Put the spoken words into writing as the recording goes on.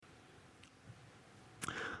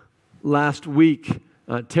last week,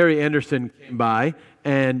 Terry Anderson came by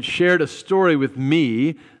and shared a story with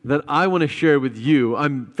me that I want to share with you.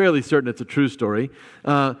 I'm fairly certain it's a true story.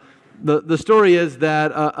 The story is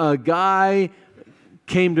that a guy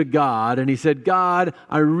came to God and he said, God,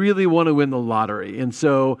 I really want to win the lottery. And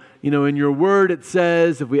so, in your word it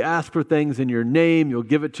says, if we ask for things in your name, you'll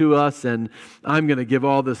give it to us, and I'm going to give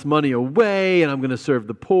all this money away, and I'm going to serve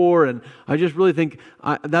the poor, and I just really think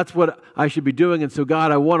that's what I should be doing, and so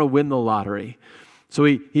God, I want to win the lottery. So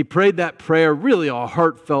he prayed that prayer, really a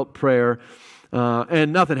heartfelt prayer,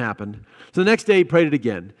 and nothing happened. So the next day he prayed it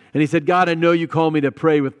again. And he said, God, I know you call me to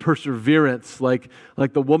pray with perseverance like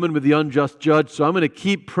the woman with the unjust judge, so I'm going to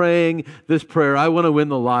keep praying this prayer. I want to win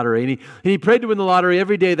the lottery. And he prayed to win the lottery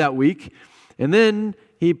every day that week. And then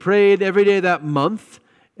he prayed every day that month.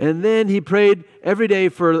 And then he prayed every day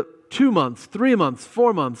for 2 months, 3 months,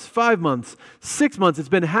 4 months, 5 months, 6 months. It's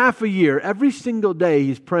been half a year. Every single day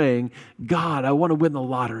he's praying, God, I want to win the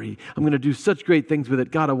lottery. I'm going to do such great things with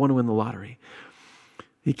it. God, I want to win the lottery.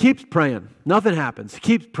 He keeps praying. Nothing happens. He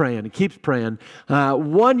keeps praying. He keeps praying.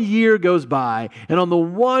 1 year goes by, and on the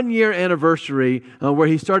 1 year anniversary where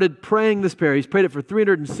he started praying this prayer, he's prayed it for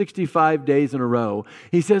 365 days in a row.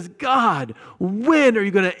 He says, God, when are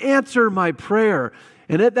you going to answer my prayer?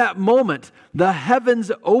 And at that moment, the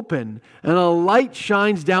heavens open, and a light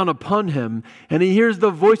shines down upon him, and he hears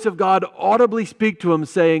the voice of God audibly speak to him,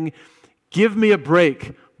 saying, give me a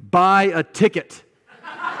break. Buy a ticket.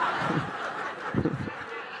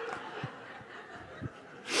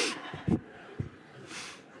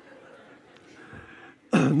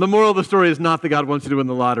 The moral of the story is not that God wants you to win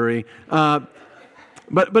the lottery,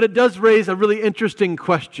 but it does raise a really interesting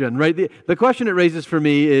question, right? The question it raises for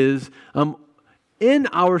me is, in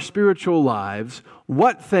our spiritual lives,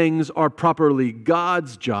 what things are properly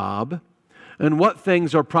God's job and what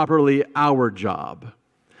things are properly our job?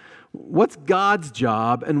 What's God's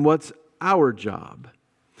job and what's our job?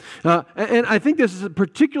 And I think this is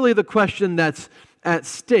particularly the question that's at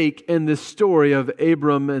stake in this story of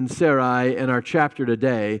Abram and Sarai in our chapter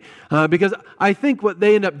today, because I think what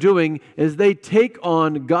they end up doing is they take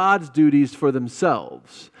on God's duties for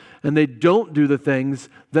themselves, and they don't do the things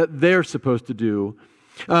that they're supposed to do.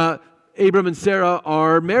 Abram and Sarah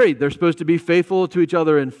are married. They're supposed to be faithful to each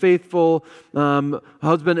other and faithful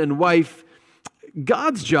husband and wife.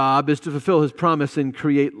 God's job is to fulfill His promise and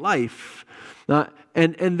create life.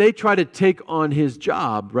 And they try to take on His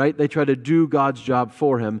job, right? They try to do God's job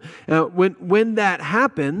for Him. When that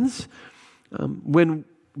happens, when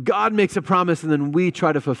God makes a promise and then we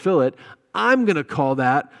try to fulfill it, I'm going to call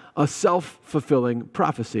that a self-fulfilling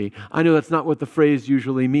prophecy. I know that's not what the phrase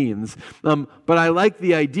usually means, but I like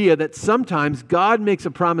the idea that sometimes God makes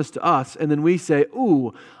a promise to us and then we say,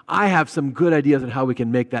 ooh, I have some good ideas on how we can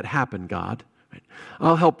make that happen, God.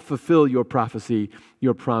 I'll help fulfill your prophecy,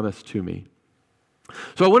 your promise to me.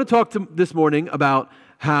 So I want to talk this morning about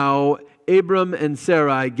how Abram and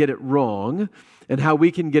Sarai get it wrong and how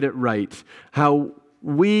we can get it right, how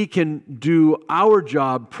we can do our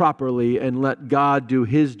job properly and let God do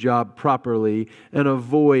His job properly and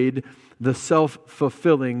avoid the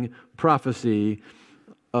self-fulfilling prophecy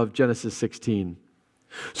of Genesis 16.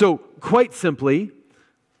 So quite simply,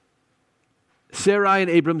 Sarai and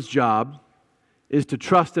Abram's job is to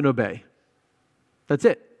trust and obey. That's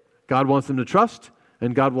it. God wants them to trust,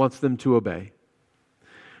 and God wants them to obey.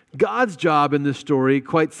 God's job in this story,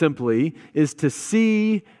 quite simply, is to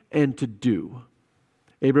see and to do.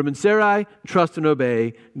 Abram and Sarai, trust and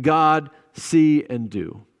obey. God, see and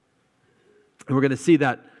do. And we're going to see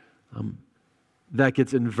that that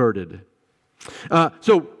gets inverted.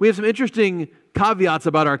 So we have some interesting caveats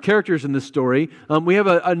about our characters in this story. We have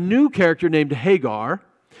a new character named Hagar.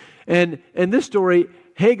 And in this story,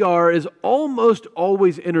 Hagar is almost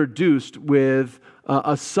always introduced with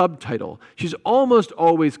a subtitle. She's almost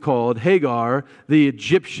always called Hagar, the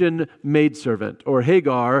Egyptian maidservant, or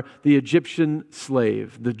Hagar, the Egyptian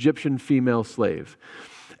slave, the Egyptian female slave.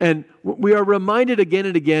 And we are reminded again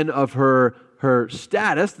and again of her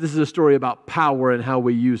status. This is a story about power and how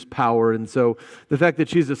we use power, and so the fact that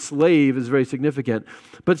she's a slave is very significant.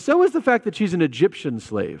 But so is the fact that she's an Egyptian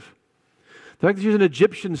slave. The fact that she's an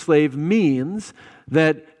Egyptian slave means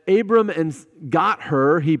that Abram got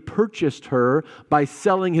her, he purchased her by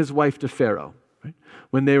selling his wife to Pharaoh, right?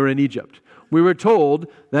 When they were in Egypt. We were told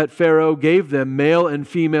that Pharaoh gave them male and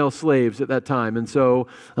female slaves at that time. And so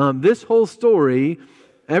this whole story,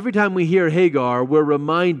 every time we hear Hagar, we're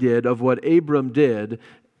reminded of what Abram did,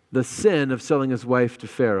 the sin of selling his wife to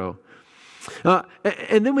Pharaoh.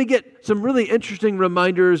 And then we get some really interesting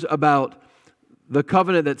reminders about the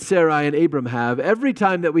covenant that Sarai and Abram have. Every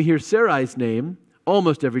time that we hear Sarai's name,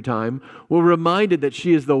 almost every time, we're reminded that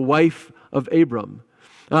she is the wife of Abram.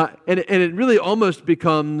 And it really almost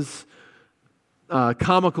becomes,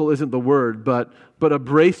 comical isn't the word, but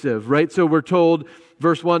abrasive, right? So we're told,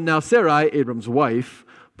 verse 1, now Sarai, Abram's wife,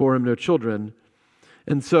 bore him no children.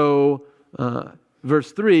 And so,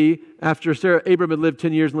 verse 3, after Abram had lived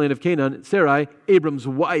 10 years in the land of Canaan, Sarai, Abram's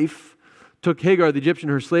wife, took Hagar, the Egyptian,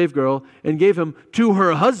 her slave girl, and gave him to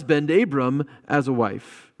her husband, Abram, as a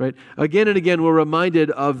wife. Right? Again and again, we're reminded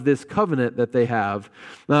of this covenant that they have.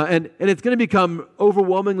 And it's going to become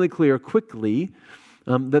overwhelmingly clear quickly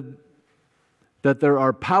that there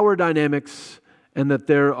are power dynamics and that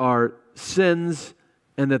there are sins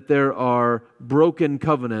and that there are broken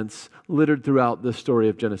covenants littered throughout the story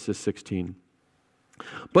of Genesis 16.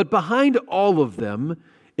 But behind all of them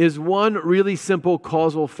is one really simple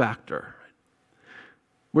causal factor.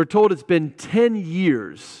 We're told it's been 10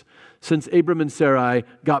 years since Abram and Sarai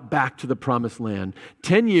got back to the promised land.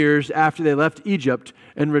 10 years after they left Egypt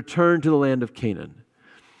and returned to the land of Canaan.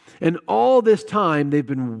 And all this time they've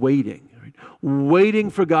been waiting, right? Waiting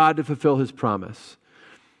for God to fulfill his promise.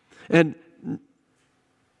 And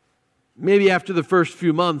maybe after the first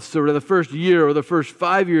few months or the first year or the first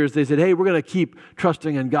 5 years, they said, hey, we're going to keep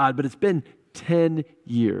trusting in God. But it's been 10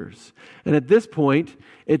 years. And at this point,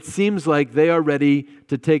 it seems like they are ready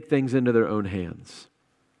to take things into their own hands.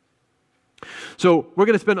 So we're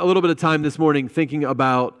going to spend a little bit of time this morning thinking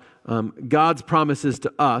about God's promises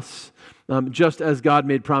to us. Just as God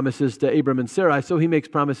made promises to Abram and Sarai, so he makes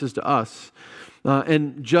promises to us.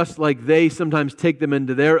 And just like they sometimes take them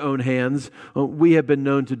into their own hands, we have been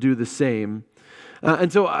known to do the same.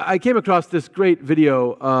 And so I came across this great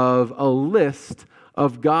video of a list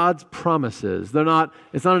of God's promises.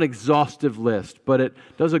 It's not an exhaustive list, but it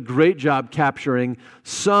does a great job capturing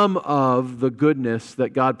some of the goodness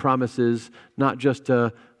that God promises, not just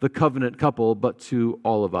to the covenant couple, but to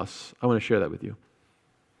all of us. I want to share that with you.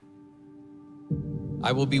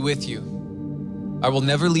 I will be with you. I will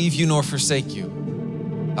never leave you nor forsake you.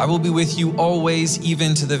 I will be with you always,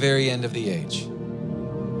 even to the very end of the age.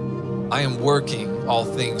 I am working all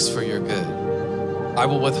things for your good. I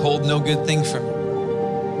will withhold no good thing from you.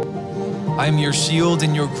 I am your shield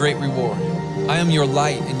and your great reward. I am your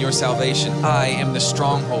light and your salvation. I am the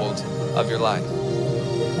stronghold of your life.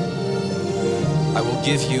 I will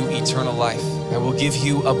give you eternal life. I will give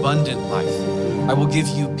you abundant life. I will give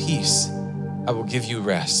you peace. I will give you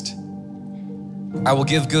rest. I will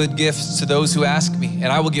give good gifts to those who ask me,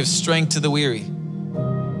 and I will give strength to the weary,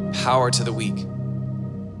 power to the weak.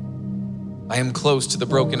 I am close to the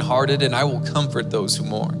brokenhearted, and I will comfort those who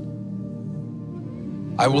mourn.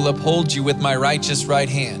 I will uphold you with my righteous right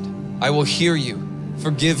hand. I will hear you,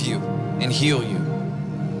 forgive you, and heal you.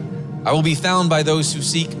 I will be found by those who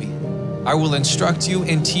seek me. I will instruct you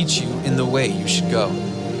and teach you in the way you should go.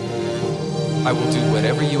 I will do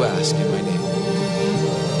whatever you ask in my name.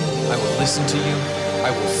 I will listen to you.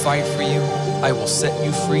 I will fight for you. I will set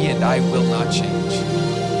you free, and I will not change.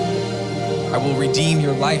 I will redeem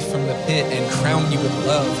your life from the pit and crown you with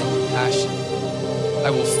love and compassion. I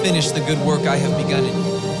will finish the good work I have begun in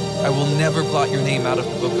you. I will never blot your name out of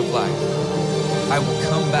the book of life. I will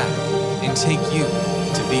come back and take you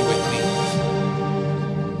to be with me.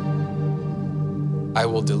 I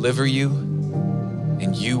will deliver you,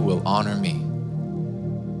 and you will honor me.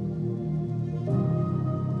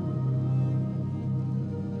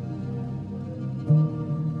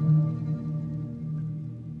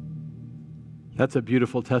 That's a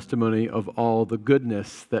beautiful testimony of all the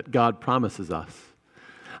goodness that God promises us.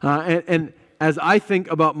 And as I think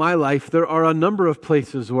about my life, there are a number of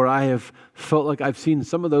places where I have felt like I've seen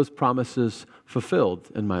some of those promises fulfilled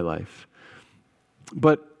in my life.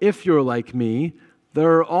 But if you're like me,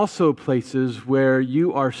 there are also places where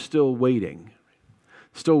you are still waiting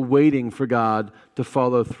for God to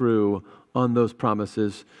follow through on those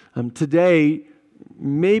promises. Today,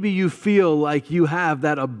 maybe you feel like you have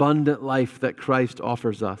that abundant life that Christ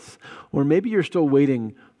offers us. Or maybe you're still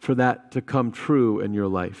waiting for that to come true in your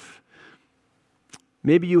life.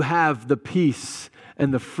 Maybe you have the peace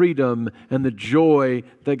and the freedom and the joy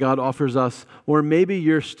that God offers us. Or maybe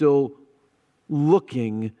you're still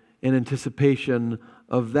looking in anticipation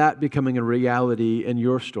of that becoming a reality in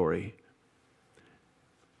your story.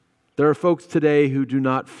 There are folks today who do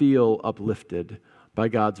not feel uplifted by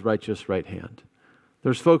God's righteous right hand.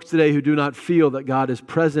 There's folks today who do not feel that God is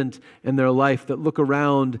present in their life, that look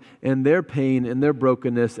around in their pain and their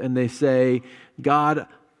brokenness, and they say, God,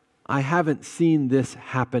 I haven't seen this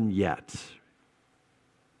happen yet.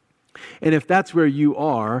 And if that's where you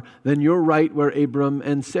are, then you're right where Abram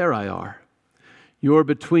and Sarai are. You're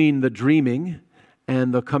between the dreaming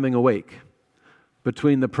and the coming awake.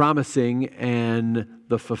 between the promising and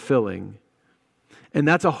the fulfilling. And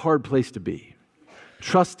that's a hard place to be.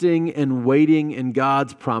 Trusting and waiting in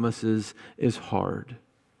God's promises is hard.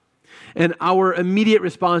 And our immediate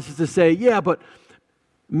response is to say, yeah, but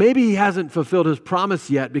maybe he hasn't fulfilled his promise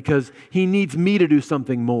yet because he needs me to do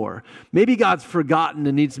something more. Maybe God's forgotten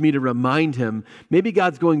and needs me to remind him. Maybe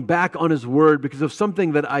God's going back on his word because of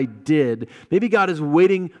something that I did. Maybe God is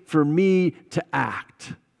waiting for me to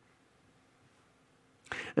act.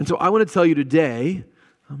 And so I want to tell you today,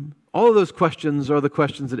 all of those questions are the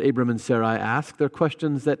questions that Abram and Sarai asked. They're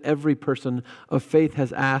questions that every person of faith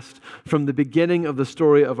has asked from the beginning of the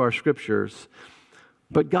story of our scriptures.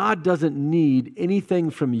 But God doesn't need anything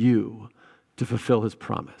from you to fulfill his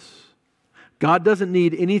promise. God doesn't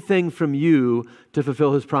need anything from you to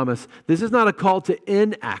fulfill his promise. This is not a call to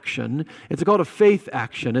inaction. It's a call to faith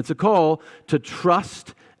action. It's a call to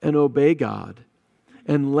trust and obey God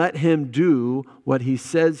and let him do what he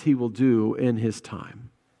says he will do in his time.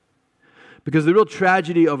 Because the real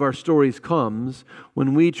tragedy of our stories comes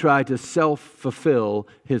when we try to self-fulfill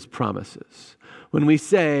his promises. When we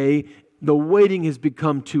say, the waiting has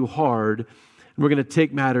become too hard, and we're going to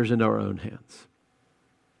take matters into our own hands.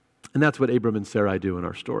 And that's what Abram and Sarai do in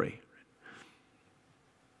our story.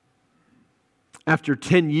 After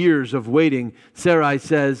 10 years of waiting, Sarai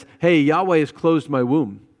says, hey, Yahweh has closed my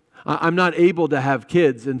womb. I'm not able to have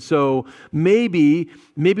kids, and so maybe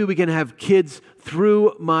we can have kids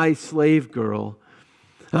through my slave girl.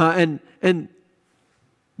 And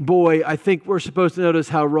boy, I think we're supposed to notice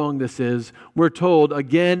how wrong this is. We're told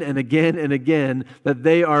again and again and again that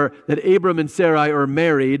Abram and Sarai are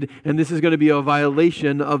married, and this is going to be a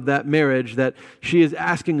violation of that marriage, that she is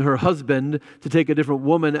asking her husband to take a different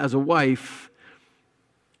woman as a wife.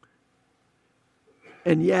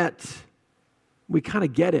 And yet, we kind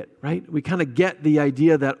of get it, right? We kind of get the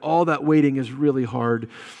idea that all that waiting is really hard.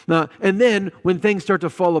 And then when things start to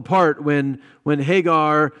fall apart, when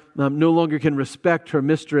Hagar no longer can respect her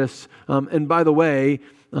mistress, and by the way,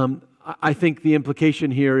 I think the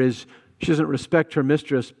implication here is she doesn't respect her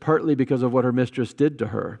mistress partly because of what her mistress did to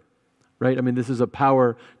her, right? I mean, this is a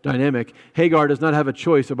power dynamic. Hagar does not have a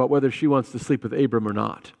choice about whether she wants to sleep with Abram or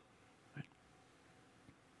not.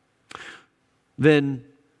 Then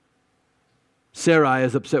Sarai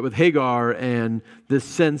is upset with Hagar, and this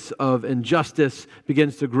sense of injustice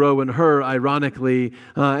begins to grow in her, ironically.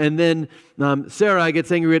 And then Sarai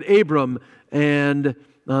gets angry at Abram, and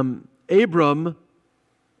Abram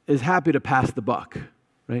is happy to pass the buck,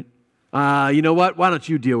 right? You know what? Why don't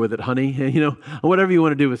you deal with it, honey? Whatever you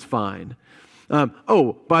want to do is fine.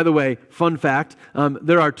 By the way, fun fact,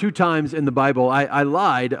 there are 2 times in the Bible, I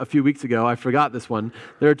lied a few weeks ago, I forgot this one.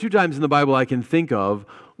 There are 2 times in the Bible I can think of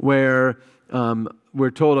where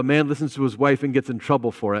we're told a man listens to his wife and gets in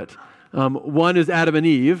trouble for it. One is Adam and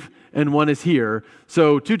Eve, and one is here.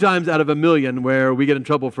 So 2 times out of a million where we get in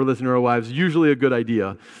trouble for listening to our wives, usually a good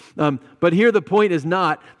idea. But here the point is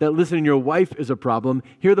not that listening to your wife is a problem.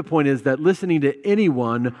 Here the point is that listening to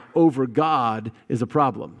anyone over God is a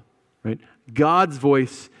problem, right? God's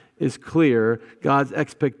voice is clear. God's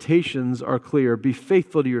expectations are clear. Be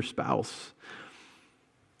faithful to your spouse.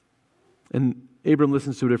 And Abram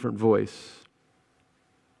listens to a different voice.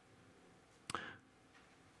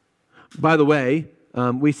 By the way,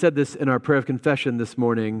 we said this in our prayer of confession this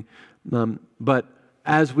morning, but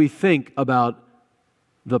as we think about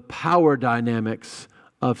the power dynamics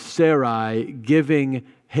of Sarai giving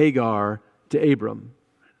Hagar to Abram,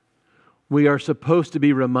 we are supposed to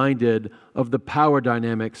be reminded of the power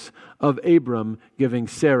dynamics of Abram giving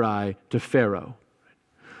Sarai to Pharaoh.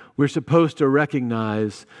 We're supposed to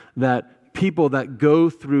recognize that people that go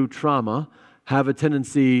through trauma have a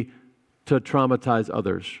tendency to traumatize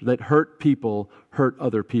others, that hurt people hurt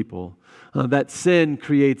other people. That sin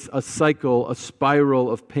creates a cycle, a spiral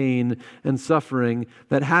of pain and suffering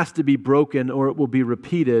that has to be broken or it will be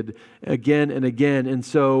repeated again and again. And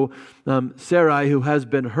so Sarai, who has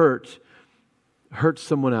been hurts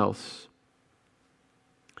someone else.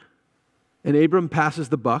 And Abram passes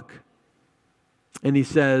the buck and he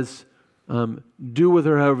says, do with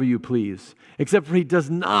her however you please. Except for he does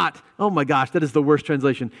not, oh my gosh, that is the worst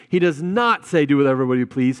translation. He does not say do with her however you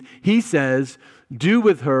please. He says, do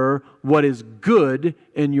with her what is good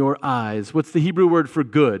in your eyes. What's the Hebrew word for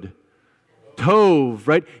good? Tov,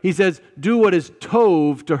 right? He says, do what is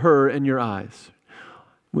tov to her in your eyes.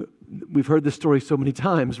 We've heard this story so many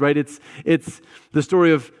times, right? It's the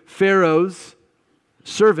story of Pharaoh's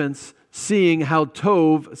servants seeing how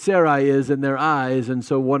tov Sarai is in their eyes, and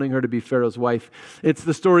so wanting her to be Pharaoh's wife. It's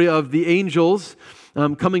the story of the angels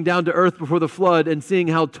coming down to earth before the flood and seeing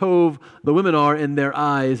how tov the women are in their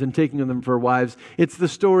eyes and taking them for wives. It's the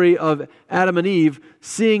story of Adam and Eve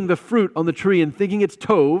seeing the fruit on the tree and thinking it's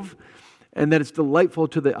tov and that it's delightful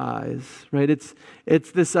to the eyes, right? It's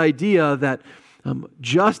this idea that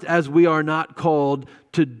just as we are not called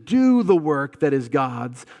to do the work that is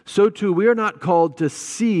God's, so too we are not called to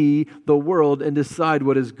see the world and decide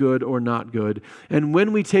what is good or not good. And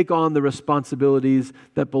when we take on the responsibilities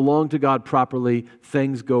that belong to God properly,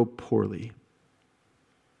 things go poorly.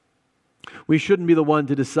 We shouldn't be the one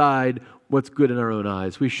to decide what's good in our own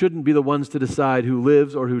eyes. We shouldn't be the ones to decide who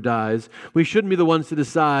lives or who dies. We shouldn't be the ones to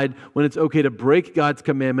decide when it's okay to break God's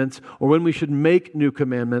commandments or when we should make new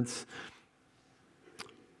commandments.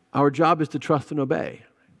 Our job is to trust and obey.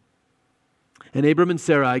 And Abram and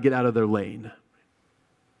Sarai get out of their lane.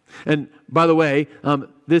 And by the way,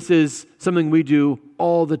 this is something we do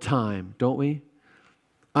all the time, don't we?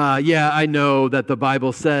 Yeah, I know that the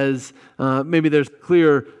Bible says maybe there's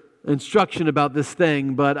clear instruction about this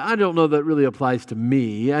thing, but I don't know that it really applies to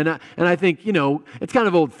me. And I think, it's kind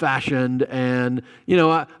of old-fashioned, and,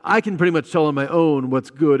 I can pretty much tell on my own what's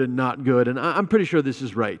good and not good, and I'm pretty sure this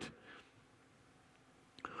is right.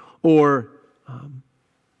 Or,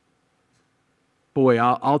 boy,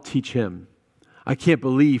 I'll teach him. I can't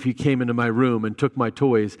believe he came into my room and took my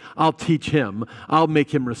toys. I'll teach him. I'll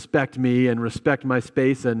make him respect me and respect my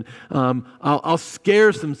space, and I'll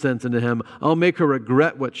scare some sense into him. I'll make her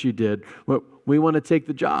regret what she did. We want to take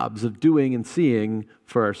the jobs of doing and seeing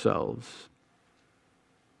for ourselves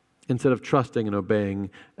instead of trusting and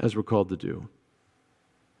obeying as we're called to do.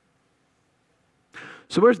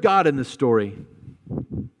 So where's God in this story?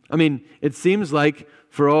 I mean, it seems like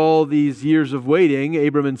for all these years of waiting,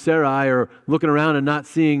 Abram and Sarai are looking around and not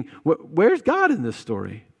seeing, where's God in this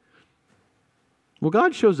story? Well,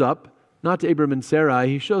 God shows up, not to Abram and Sarai,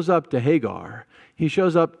 he shows up to Hagar. He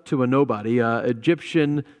shows up to a nobody, an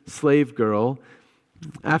Egyptian slave girl,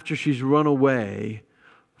 after she's run away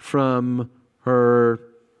from her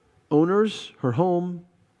owners, her home,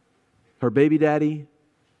 her baby daddy.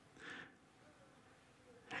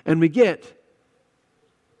 And we get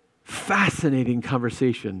fascinating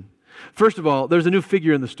conversation. First of all, there's a new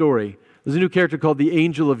figure in the story. There's a new character called the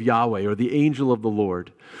angel of Yahweh, or the angel of the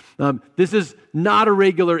Lord. This is not a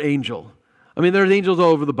regular angel. I mean, there's angels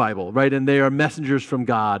all over the Bible, right? And they are messengers from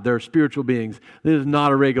God. They're spiritual beings. This is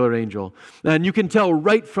not a regular angel. And you can tell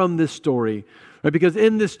right from this story, right? Because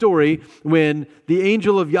in this story, when the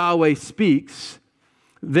angel of Yahweh speaks,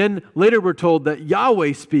 then later we're told that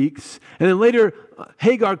Yahweh speaks, and then later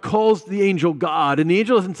Hagar calls the angel God, and the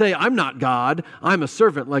angel doesn't say, I'm not God, I'm a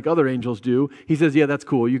servant like other angels do. He says, yeah, that's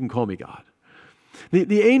cool, you can call me God.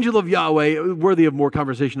 The angel of Yahweh, worthy of more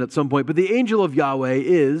conversation at some point, but the angel of Yahweh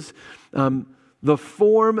is the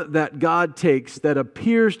form that God takes that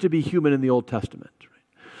appears to be human in the Old Testament.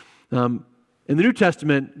 In the New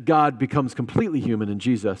Testament, God becomes completely human in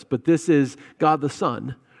Jesus, but this is God the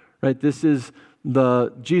Son, right? This is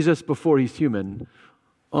the Jesus before he's human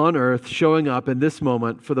on earth showing up in this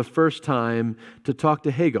moment for the first time to talk to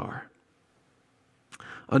Hagar,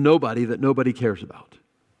 a nobody that nobody cares about.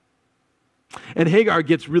 And Hagar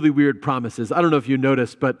gets really weird promises. I don't know if you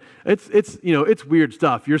noticed, but it's weird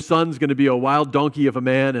stuff. Your son's going to be a wild donkey of a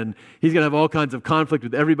man, and he's going to have all kinds of conflict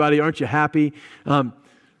with everybody. Aren't you happy?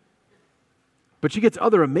 But she gets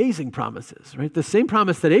other amazing promises, right? The same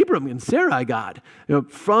promise that Abram and Sarai got.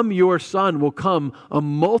 From your son will come a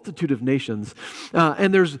multitude of nations.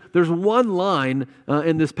 And there's one line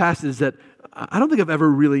in this passage that I don't think I've ever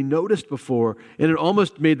really noticed before, and it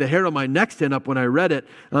almost made the hair on my neck stand up when I read it.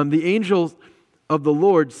 The angel of the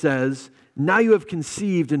Lord says, now you have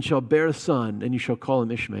conceived and shall bear a son, and you shall call him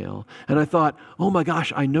Ishmael. And I thought, oh my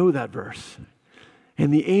gosh, I know that verse.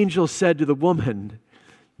 And the angel said to the woman,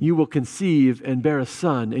 you will conceive and bear a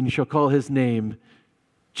son, and you shall call his name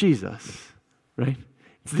Jesus, right?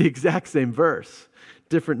 It's the exact same verse,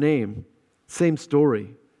 different name, same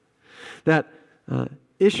story. That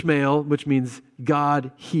Ishmael, which means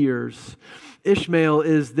God hears. Ishmael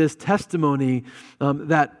is this testimony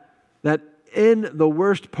that in the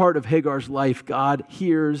worst part of Hagar's life, God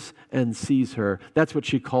hears and sees her. That's what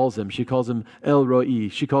she calls him. She calls him El Roi.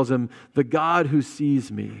 She calls him the God who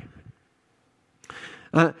sees me.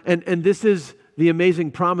 And this is the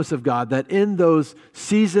amazing promise of God, that in those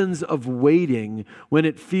seasons of waiting, when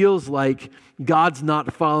it feels like God's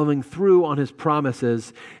not following through on his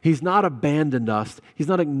promises, he's not abandoned us, he's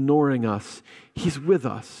not ignoring us, he's with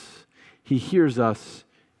us, he hears us,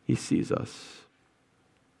 he sees us.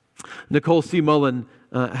 Nicole C. Mullen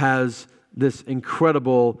has this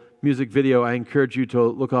incredible music video I encourage you to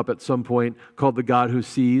look up at some point called The God Who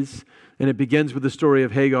Sees. And it begins with the story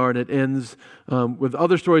of Hagar, and it ends with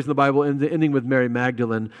other stories in the Bible, ending with Mary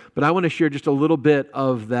Magdalene. But I want to share just a little bit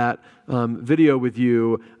of that video with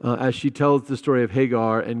you as she tells the story of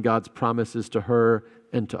Hagar and God's promises to her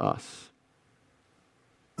and to us.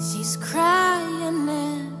 She's crying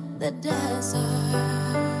in the desert.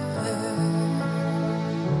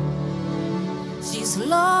 She's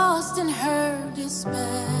lost in her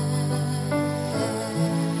despair.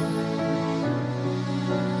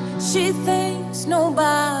 She thinks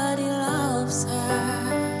nobody loves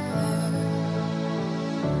her.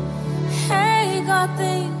 Hagar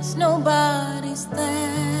thinks nobody's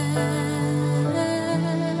there.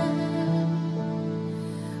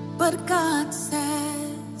 But God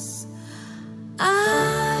says,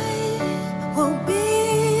 I will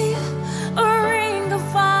be a ring of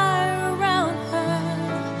fire around her,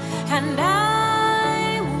 and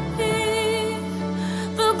I will be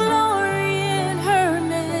the glory in her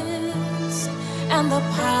midst, and the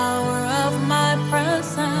power of my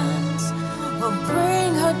presence will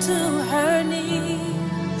bring her to her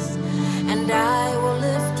knees, and I will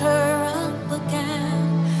lift her up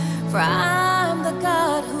again, for I'm the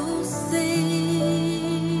God who sees.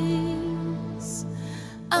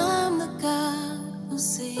 I'm the God who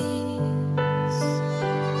sees.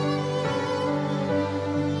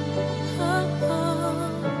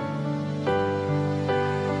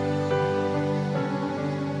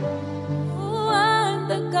 Oh, I'm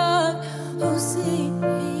the God who sees.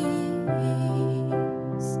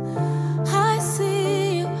 I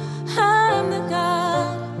see you. I'm the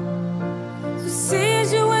God who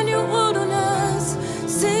sees you in your wilderness,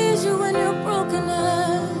 sees you in your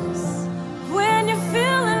brokenness, when you're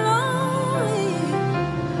feeling lonely.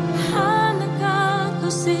 I'm the God who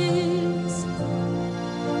sees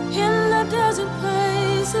in the desert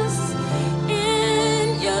places,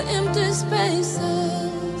 in your empty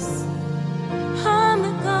spaces. I'm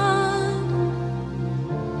the God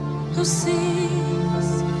who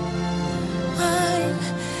sees. I'm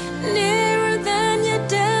nearer than you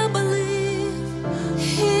dare believe,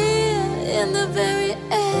 here in the very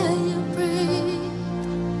air you breathe.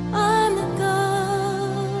 I'm the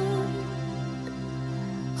God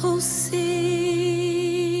who sees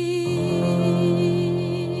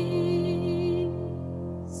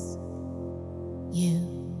you.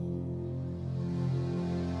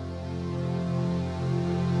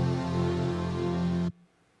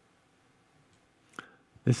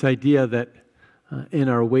 This idea that in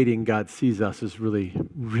our waiting, God sees us is really,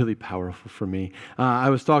 really powerful for me. I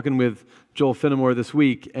was talking with Joel Finnemore this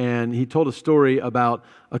week, and he told a story about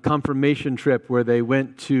a confirmation trip where they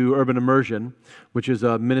went to Urban Immersion, which is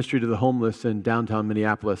a ministry to the homeless in downtown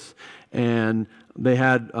Minneapolis. And they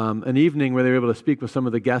had an evening where they were able to speak with some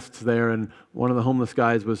of the guests there, and one of the homeless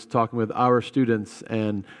guys was talking with our students,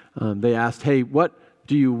 and they asked, hey, what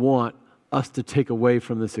do you want us to take away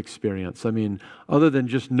from this experience? I mean, other than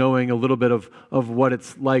just knowing a little bit of what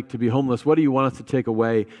it's like to be homeless, what do you want us to take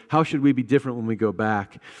away? How should we be different when we go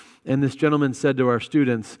back? And this gentleman said to our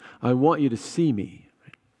students, I want you to see me.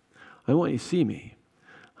 I want you to see me.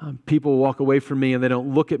 People walk away from me and they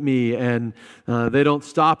don't look at me, and they don't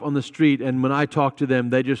stop on the street, and when I talk to them,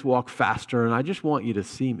 they just walk faster, and I just want you to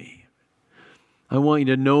see me. I want you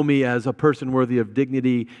to know me as a person worthy of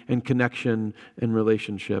dignity and connection and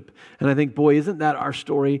relationship. And I think, boy, isn't that our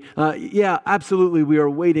story? Yeah, absolutely, we are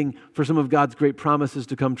waiting for some of God's great promises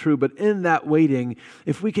to come true. But in that waiting,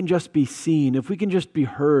 if we can just be seen, if we can just be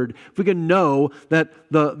heard, if we can know that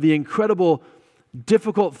the incredible,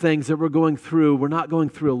 difficult things that we're going through, we're not going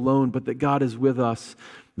through alone, but that God is with us,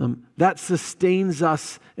 that sustains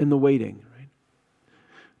us in the waiting.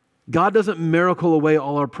 God doesn't miracle away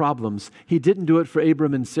all our problems. He didn't do it for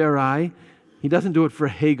Abram and Sarai. He doesn't do it for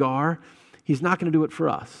Hagar. He's not going to do it for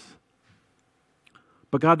us.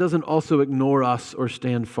 But God doesn't also ignore us or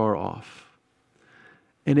stand far off.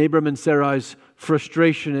 And Abram and Sarai's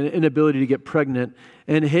frustration and inability to get pregnant,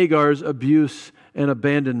 and Hagar's abuse and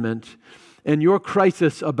abandonment, and your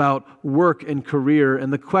crisis about work and career,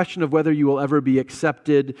 and the question of whether you will ever be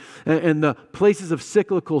accepted, and the places of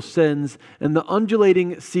cyclical sins, and the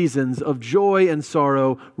undulating seasons of joy and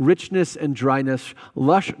sorrow, richness and dryness,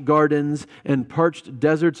 lush gardens and parched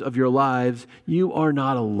deserts of your lives, you are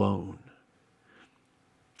not alone.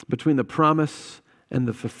 Between the promise and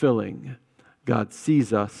the fulfilling, God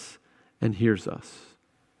sees us and hears us.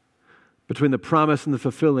 Between the promise and the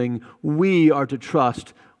fulfilling, we are to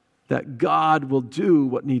trust that God will do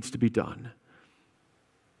what needs to be done.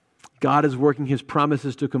 God is working His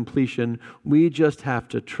promises to completion. We just have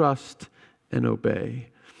to trust and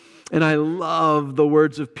obey. And I love the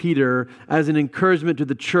words of Peter as an encouragement to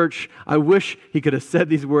the church. I wish he could have said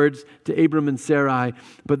these words to Abram and Sarai,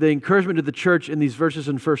 but the encouragement to the church in these verses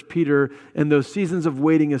in 1 Peter and those seasons of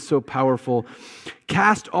waiting is so powerful.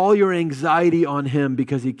 Cast all your anxiety on him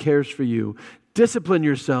because he cares for you. Discipline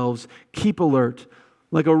yourselves. Keep alert.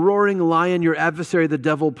 Like a roaring lion, your adversary, the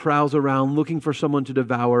devil, prowls around looking for someone to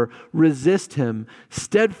devour. Resist him,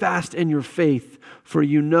 steadfast in your faith, for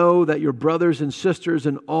you know that your brothers and sisters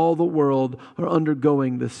in all the world are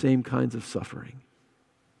undergoing the same kinds of suffering.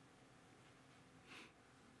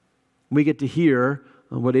 We get to hear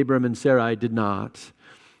what Abram and Sarai did not.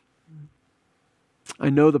 I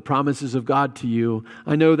know the promises of God to you.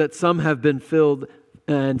 I know that some have been filled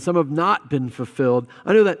and some have not been fulfilled.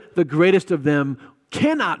 I know that the greatest of them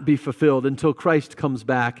cannot be fulfilled until Christ comes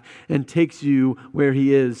back and takes you where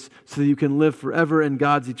he is so that you can live forever in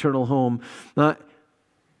God's eternal home.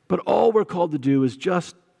 But all we're called to do is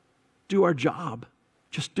just do our job.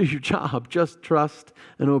 Just do your job. Just trust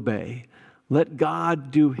and obey. Let God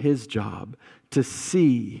do his job to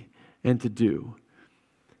see and to do.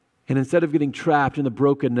 And instead of getting trapped in the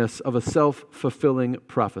brokenness of a self-fulfilling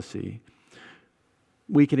prophecy,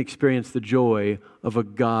 we can experience the joy of a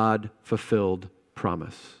God-fulfilled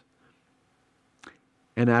promise.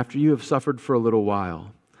 And after you have suffered for a little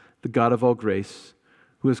while, the God of all grace,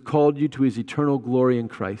 who has called you to his eternal glory in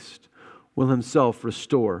Christ, will himself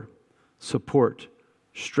restore, support,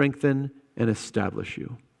 strengthen, and establish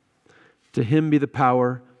you. To him be the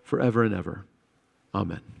power forever and ever.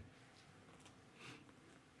 Amen.